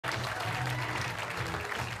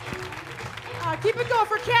Keep it going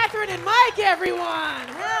for Catherine and Mike, everyone.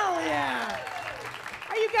 Hell yeah.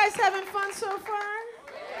 Are you guys having fun so far?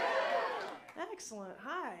 Excellent.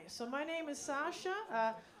 Hi. So my name is Sasha.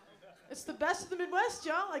 It's the best of the Midwest,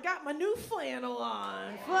 y'all. I got my new flannel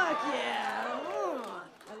on. Fuck yeah.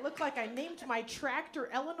 I look like I named my tractor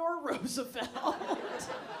Eleanor Roosevelt. Yeah.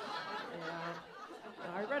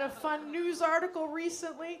 I read a fun news article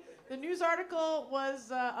recently. The news article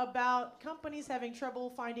was about companies having trouble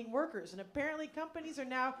finding workers. And apparently companies are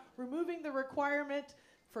now removing the requirement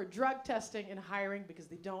for drug testing and hiring because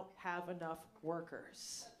they don't have enough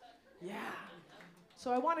workers. Yeah.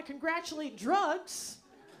 So I want to congratulate drugs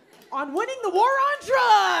on winning the war on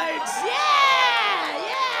drugs.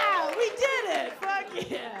 Yeah, we did it. Fuck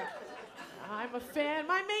yeah. I'm a fan.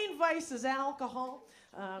 My main vice is alcohol.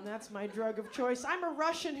 That's my drug of choice. I'm a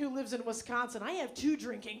Russian who lives in Wisconsin. I have 2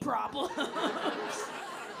 drinking problems.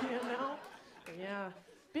 You know? Yeah.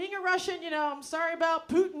 Being a Russian, I'm sorry about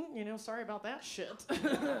Putin. Sorry about that shit.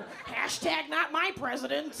 Hashtag not my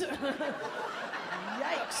president.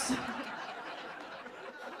 Yikes.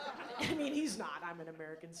 I mean, he's not. I'm an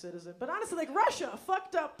American citizen. But honestly, like Russia, a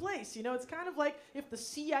fucked up place. It's kind of like if the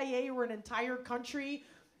CIA were an entire country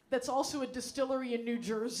that's also a distillery in New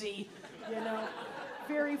Jersey.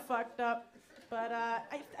 Very fucked up. But I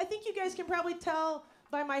think you guys can probably tell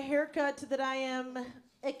by my haircut that I am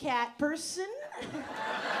a cat person.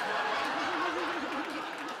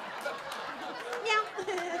 Meow.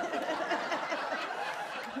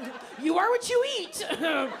 You are what you eat.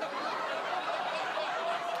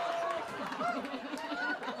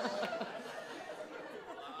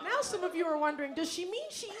 Now some of you are wondering, does she mean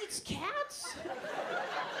she eats cats?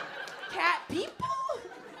 Cat people?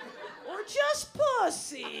 Or just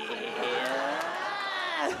pussy?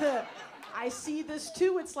 I see this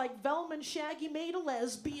too. It's like Velma and Shaggy made a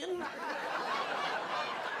lesbian.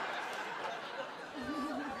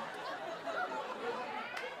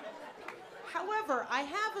 However, I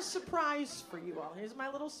have a surprise for you all. Here's my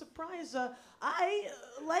little surprise. I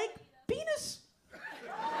like penis.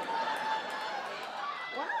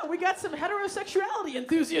 Wow, we got some heterosexuality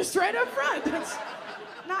enthusiasts right up front. That's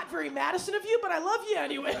not very Madison of you, but I love you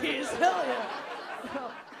anyways. Hell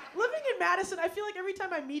yeah. Living in Madison, I feel like every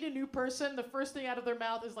time I meet a new person, the first thing out of their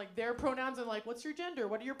mouth is like their pronouns and like, what's your gender?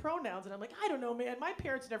 What are your pronouns? And I'm like, I don't know, man. My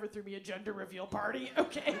parents never threw me a gender reveal party,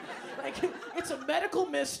 okay? Like, it's a medical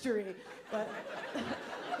mystery. But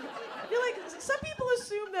I feel like some people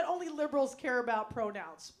assume that only liberals care about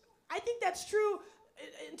pronouns. I think that's true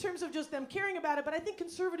in terms of just them caring about it, but I think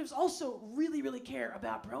conservatives also really, really care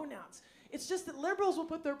about pronouns. It's just that liberals will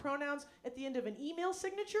put their pronouns at the end of an email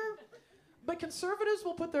signature, but conservatives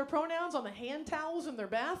will put their pronouns on the hand towels in their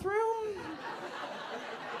bathroom.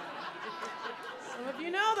 Some of you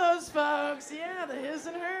know those folks. Yeah, the his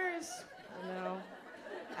and hers. I know.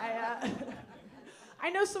 I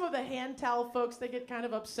know some of the hand towel folks, they get kind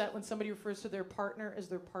of upset when somebody refers to their partner as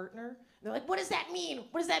their partner. They're like, what does that mean?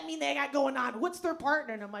 What does that mean they got going on? What's their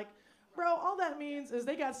partner? And I'm like, bro, all that means is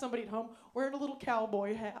they got somebody at home wearing a little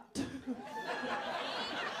cowboy hat.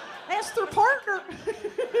 That's their partner.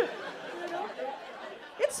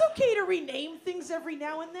 It's okay to rename things every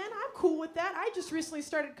now and then. I'm cool with that. I just recently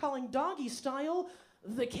started calling doggy style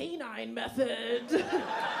the canine method.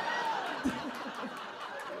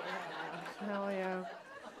 Hell yeah.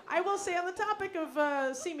 I will say on the topic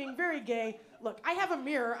of seeming very gay, look, I have a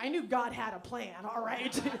mirror. I knew God had a plan, all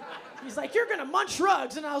right? He's like, you're gonna munch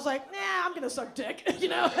rugs. And I was like, nah, I'm gonna suck dick, But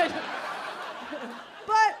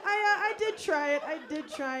I did try it.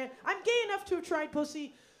 I'm gay enough to have tried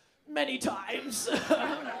pussy many times.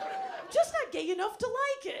 Just not gay enough to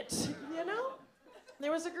like it,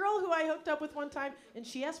 There was a girl who I hooked up with one time, and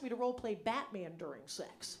she asked me to role play Batman during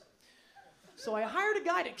sex. So I hired a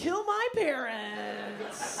guy to kill my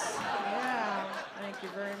parents. Yeah, thank you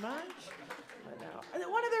very much. But no.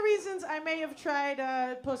 One of the reasons I may have tried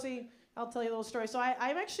pussy, I'll tell you a little story. So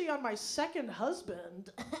I'm actually on my 2nd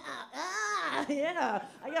husband. Yeah,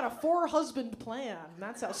 I got a 4-husband plan.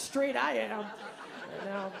 That's how straight I am.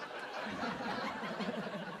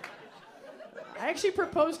 I actually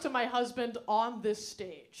proposed to my husband on this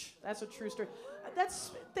stage. That's a true story.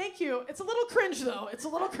 Thank you. It's a little cringe, though. It's a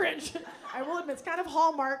little cringe. I will admit, it's kind of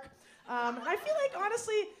Hallmark. And I feel like,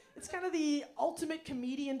 honestly, it's kind of the ultimate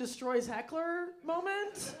comedian destroys heckler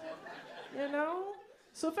moment,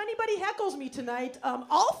 So if anybody heckles me tonight,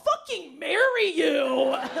 I'll fucking marry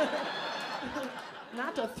you.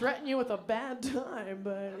 Not to threaten you with a bad time,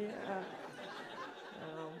 but yeah.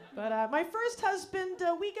 But my first husband,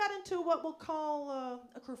 we got into what we'll call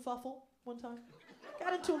a kerfuffle one time.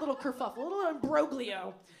 Got into a little kerfuffle, a little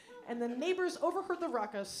imbroglio. And the neighbors overheard the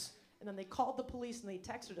ruckus And then they called the police and they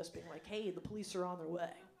texted us being like, hey, the police are on their way.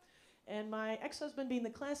 And my ex-husband, being the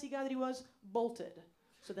classy guy that he was, bolted.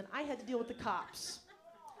 So then I had to deal with the cops.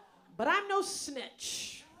 But I'm no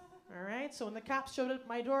snitch, all right? So when the cops showed up at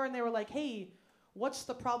my door and they were like, hey, what's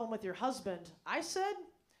the problem with your husband? I said,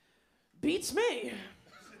 beats me.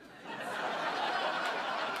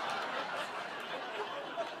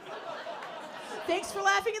 Thanks for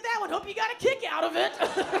laughing at that one. Hope you got a kick out of it.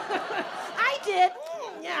 I did.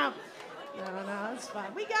 Yeah. No, it's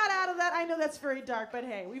fine. We got out of that. I know that's very dark, but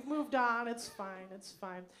hey, we've moved on. It's fine. It's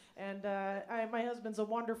fine. And my husband's a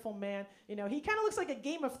wonderful man. You know, he kind of looks like a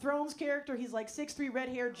Game of Thrones character. He's like 6'3", red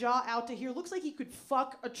hair, jaw out to here. Looks like he could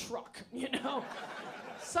fuck a truck, you know?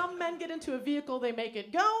 Some men get into a vehicle, they make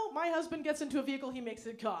it go. My husband gets into a vehicle, he makes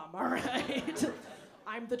it come, all right?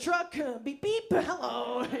 I'm the truck, beep, beep,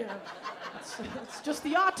 hello. Yeah. It's just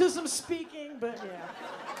the autism speaking, but yeah.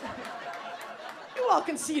 You all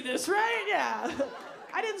can see this, right? Yeah.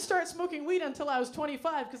 I didn't start smoking weed until I was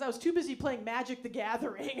 25 because I was too busy playing Magic the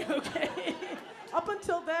Gathering, okay? Up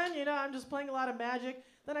until then, you know, I'm just playing a lot of Magic.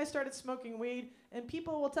 Then I started smoking weed, and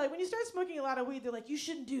people will tell you, when you start smoking a lot of weed, they're like, you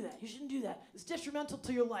shouldn't do that, you shouldn't do that. It's detrimental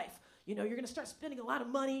to your life. You know, you're gonna start spending a lot of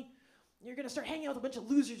money, you're gonna start hanging out with a bunch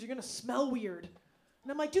of losers, you're gonna smell weird.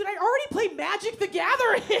 And I'm like, dude, I already played Magic the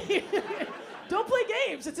Gathering. Don't play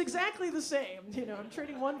games, it's exactly the same. You know, I'm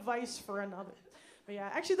trading one vice for another. But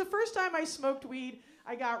yeah, actually the first time I smoked weed,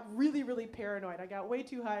 I got really, really paranoid. I got way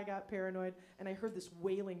too high, I got paranoid, and I heard this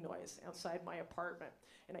wailing noise outside my apartment.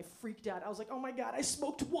 And I freaked out. I was like, oh my God, I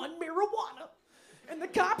smoked one marijuana. And the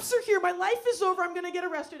cops are here, my life is over, I'm gonna get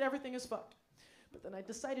arrested, everything is fucked. But then I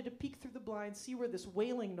decided to peek through the blinds, see where this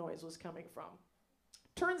wailing noise was coming from.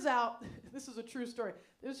 Turns out, this is a true story,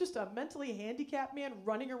 there was just a mentally handicapped man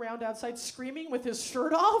running around outside screaming with his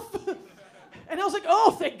shirt off. And I was like,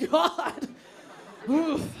 oh, thank God.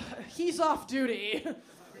 Oof, he's off duty.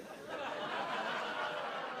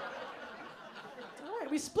 All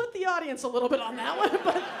right, we split the audience a little bit on that one,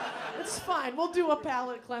 but it's fine. We'll do a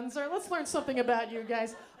palate cleanser. Let's learn something about you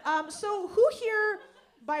guys. So who here,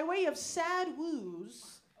 by way of sad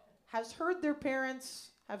woos, has heard their parents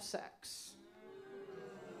have sex?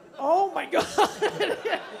 Oh my God.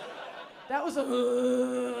 That was a,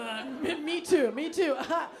 me too.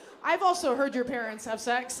 I've also heard your parents have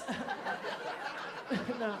sex.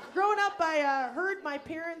 No. Growing up, I heard my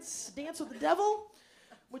parents dance with the devil,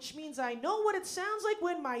 which means I know what it sounds like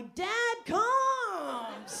when my dad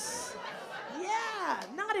comes. Yeah,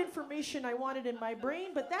 not information I wanted in my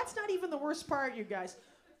brain, but that's not even the worst part, you guys.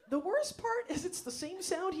 The worst part is it's the same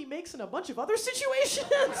sound he makes in a bunch of other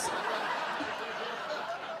situations.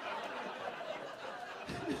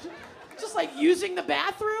 Just like using the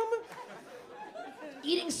bathroom,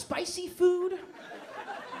 eating spicy food,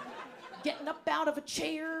 getting up out of a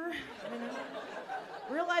chair.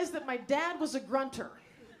 Realized that my dad was a grunter.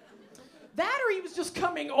 That or he was just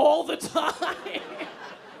coming all the time.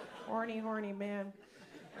 Horny man.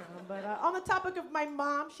 But on the topic of my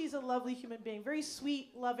mom, she's a lovely human being, very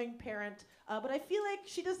sweet, loving parent. But I feel like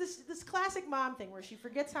she does this classic mom thing where she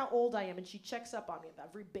forgets how old I am and she checks up on me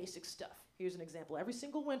about very basic stuff. Here's an example. Every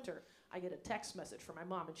single winter, I get a text message from my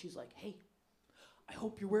mom and she's like, hey, I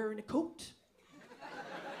hope you're wearing a coat.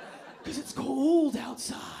 Because it's cold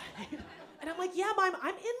outside. And I'm like, yeah, Mom,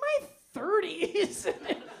 I'm in my 30s.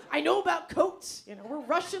 I know about coats. You know, we're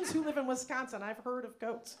Russians who live in Wisconsin. I've heard of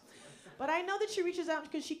coats. But I know that she reaches out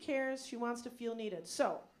because she cares. She wants to feel needed.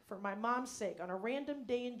 So, for my mom's sake, on a random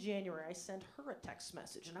day in January, I send her a text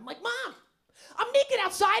message. And I'm like, Mom, I'm naked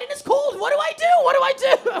outside and it's cold. What do I do? What do I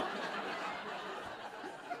do?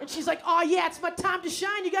 And she's like, oh, yeah, it's my time to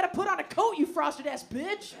shine. You got to put on a coat, you frosted-ass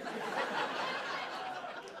bitch.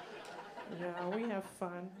 Yeah, we have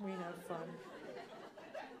fun.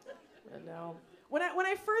 No. When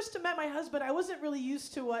I first met my husband, I wasn't really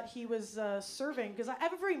used to what he was serving because I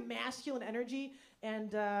have a very masculine energy,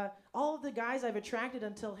 and all of the guys I've attracted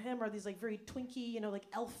until him are these like very twinky, you know, like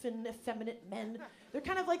elfin, effeminate men. They're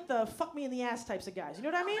kind of like the fuck me in the ass types of guys. You know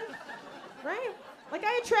what I mean? Right? Like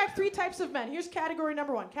I attract 3 types of men. Here's category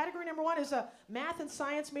number 1. Category number 1 is math and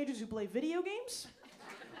science majors who play video games.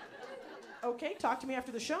 Okay, talk to me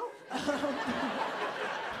after the show.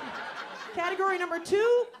 Category number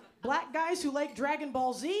 2, black guys who like Dragon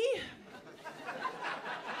Ball Z.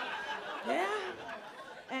 Yeah.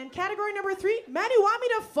 And category number 3, men who want me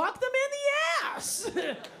to fuck them in the ass.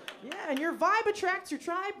 Yeah, and your vibe attracts your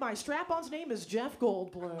tribe. My strap-on's name is Jeff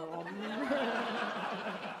Goldblum.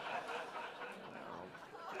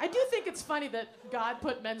 I do think it's funny that God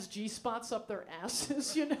put men's G-spots up their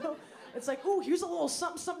asses, you know? It's like, ooh, here's a little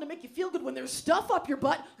something to make you feel good when there's stuff up your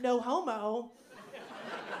butt. No homo.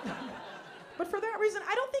 But for that reason,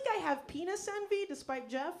 I don't think I have penis envy, despite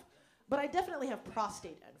Jeff, but I definitely have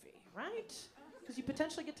prostate envy, right? Because you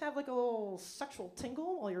potentially get to have like a little sexual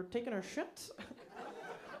tingle while you're taking a shit.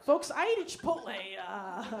 Folks, I eat at Chipotle.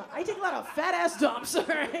 I take a lot of fat ass dumps, all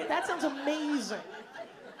right? That sounds amazing.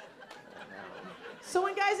 So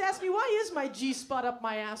when guys ask me, why is my G-spot up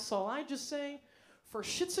my asshole? I just say, for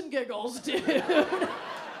shits and giggles, dude.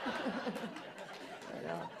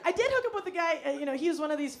 I did hook up with a guy, he was one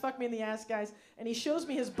of these fuck me in the ass guys, and he shows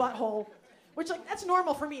me his butthole, which, like, that's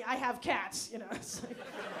normal for me. I have cats, It's like,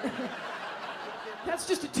 that's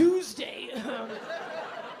just a Tuesday.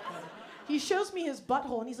 He shows me his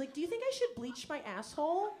butthole, and he's like, do you think I should bleach my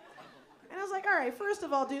asshole? And I was like, all right, first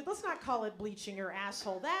of all, dude, let's not call it bleaching your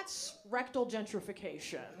asshole. That's rectal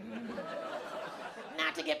gentrification.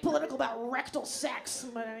 Not to get political about rectal sex,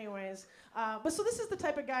 but anyways. But so this is the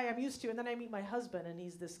type of guy I'm used to, and then I meet my husband, and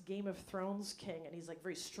he's this Game of Thrones king, and he's like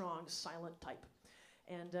very strong, silent type.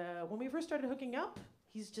 And when we first started hooking up,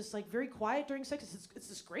 he's just like very quiet during sex. It's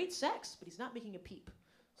this great sex, but he's not making a peep.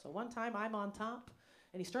 So one time I'm on top,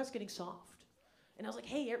 and he starts getting soft. And I was like,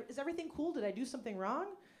 hey, is everything cool? Did I do something wrong?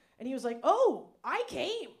 And he was like, oh, I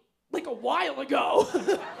came like a while ago.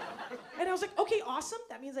 And I was like, okay, awesome.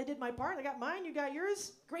 That means I did my part. I got mine, you got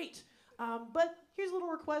yours. Great. But here's a little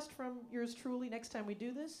request from yours truly. Next time we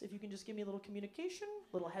do this, if you can just give me a little communication,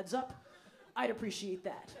 little heads up, I'd appreciate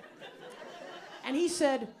that. And he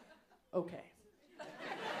said, okay.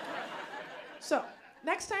 So,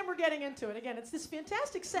 next time we're getting into it. Again, it's this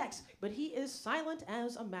fantastic sex, but he is silent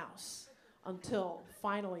as a mouse until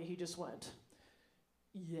finally he just went,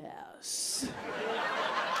 yes.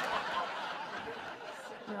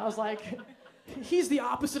 And I was like, he's the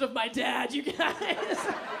opposite of my dad, you guys.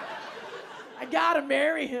 I gotta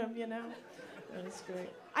marry him, That's great.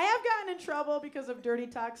 I have gotten in trouble because of dirty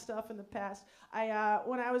talk stuff in the past.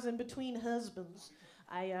 When I was in between husbands,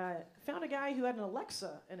 I found a guy who had an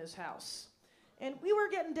Alexa in his house. And we were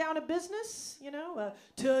getting down to business,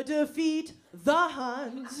 to defeat the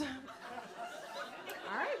Huns.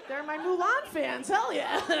 All right, they're my Mulan fans, hell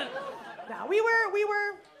yeah. No, we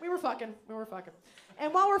were fucking.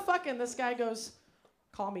 And while we're fucking, this guy goes,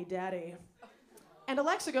 call me daddy. And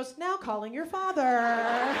Alexa goes, now calling your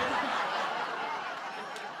father.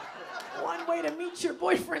 One way to meet your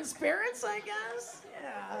boyfriend's parents, I guess.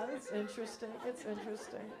 Yeah, it's interesting.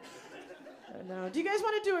 I know. Do you guys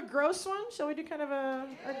want to do a gross one? Shall we do kind of a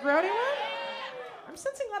grody one? I'm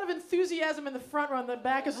sensing a lot of enthusiasm in the front row, and the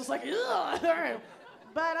back is just like, ugh. All right.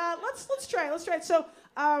 But let's try it. So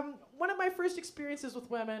one of my first experiences with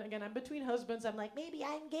women, again, I'm between husbands. I'm like, maybe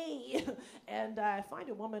I'm gay. And I find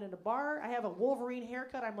a woman in a bar. I have a Wolverine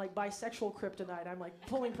haircut. I'm like bisexual kryptonite. I'm like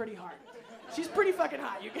pulling pretty hard. She's pretty fucking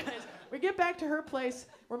hot, you guys. We get back to her place.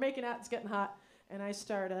 We're making out. It's getting hot. And I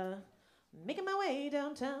start making my way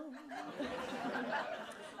downtown.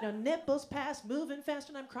 Now nipples past, moving fast,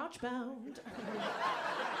 and I'm crotch bound.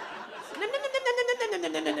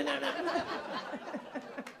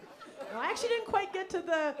 No, I actually didn't quite get to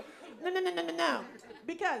the no.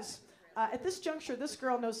 Because at this juncture, this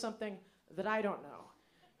girl knows something that I don't know.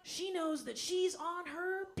 She knows that she's on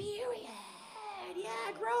her period.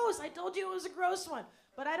 Yeah, gross. I told you it was a gross one.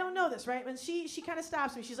 But I don't know this, right? And she kind of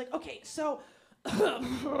stops me. She's like, okay, so...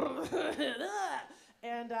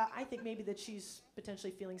 And I think maybe that she's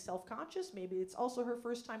potentially feeling self-conscious. Maybe it's also her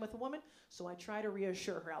first time with a woman. So I try to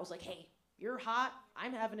reassure her. I was like, hey, you're hot.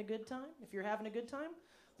 I'm having a good time. If you're having a good time,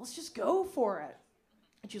 let's just go for it.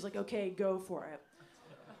 And she's like, okay, go for it.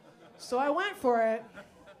 So I went for it.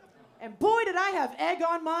 And boy, did I have egg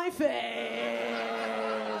on my face.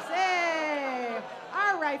 Hey.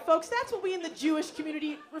 All right, folks, that's what we in the Jewish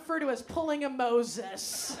community refer to as pulling a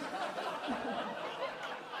Moses.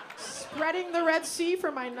 Spreading the Red Sea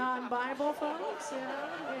for my non-Bible folks,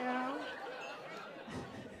 yeah.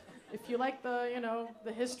 If you like the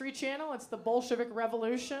History Channel, it's the Bolshevik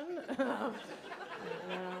Revolution. Yeah,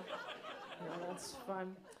 that's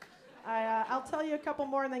fun. I'll tell you a couple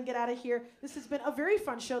more and then get out of here. This has been a very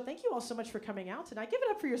fun show. Thank you all so much for coming out tonight. Give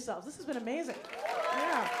it up for yourselves. This has been amazing.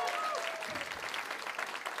 Yeah.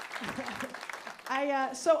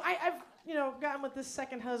 I've gotten with this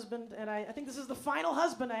second husband, and I think this is the final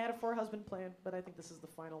husband. I had a 4-husband plan, but I think this is the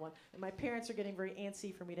final one. And my parents are getting very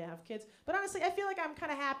antsy for me to have kids. But honestly, I feel like I'm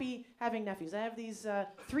kind of happy having nephews. I have these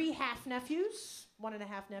 3 half-nephews,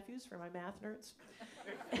 1.5 nephews for my math nerds.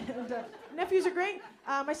 And nephews are great.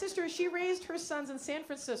 My sister, she raised her sons in San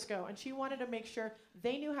Francisco, and she wanted to make sure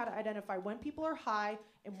they knew how to identify when people are high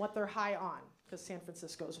and what they're high on, because San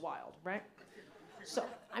Francisco is wild, right? So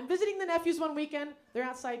I'm visiting the nephews one weekend. They're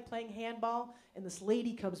outside playing handball, and this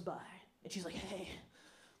lady comes by, and she's like, hey,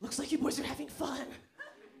 looks like you boys are having fun.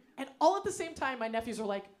 And all at the same time, my nephews were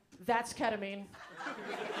like, that's ketamine.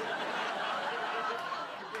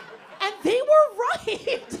 And they were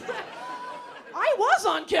right. I was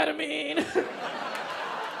on ketamine.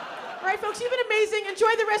 All right, folks, you've been amazing.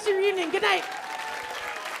 Enjoy the rest of your evening. Good night.